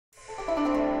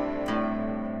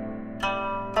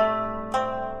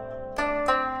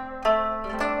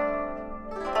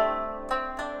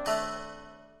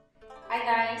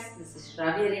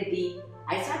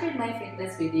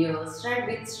video. Start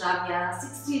with Shraavya.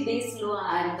 60 days slow.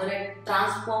 I'm gonna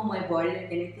transform my body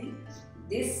like anything.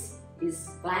 This is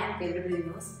plank, everybody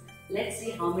knows. Let's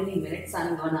see how many minutes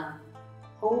I'm gonna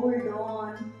hold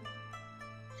on.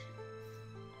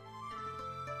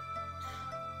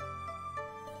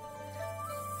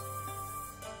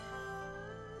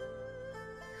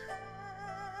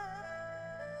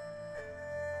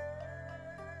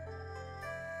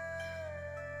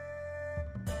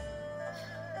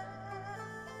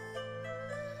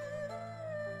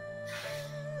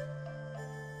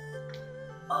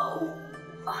 Oh.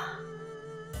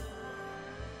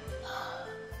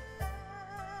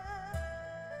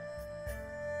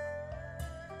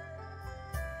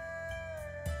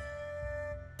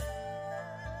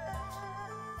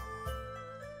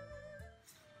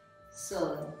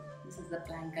 So this is the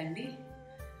plank Andy.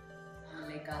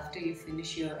 Like after you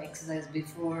finish your exercise,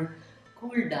 before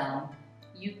cool down,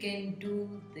 you can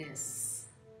do this.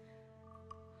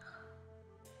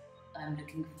 I'm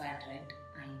looking fat, right?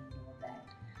 I know that.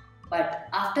 But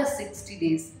after 60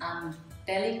 days, I'm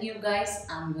telling you guys,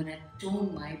 I'm gonna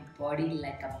tone my body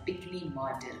like a bikini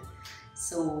model.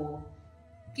 So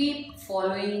keep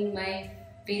following my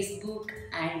Facebook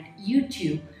and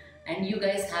YouTube, and you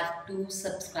guys have to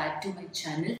subscribe to my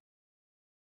channel.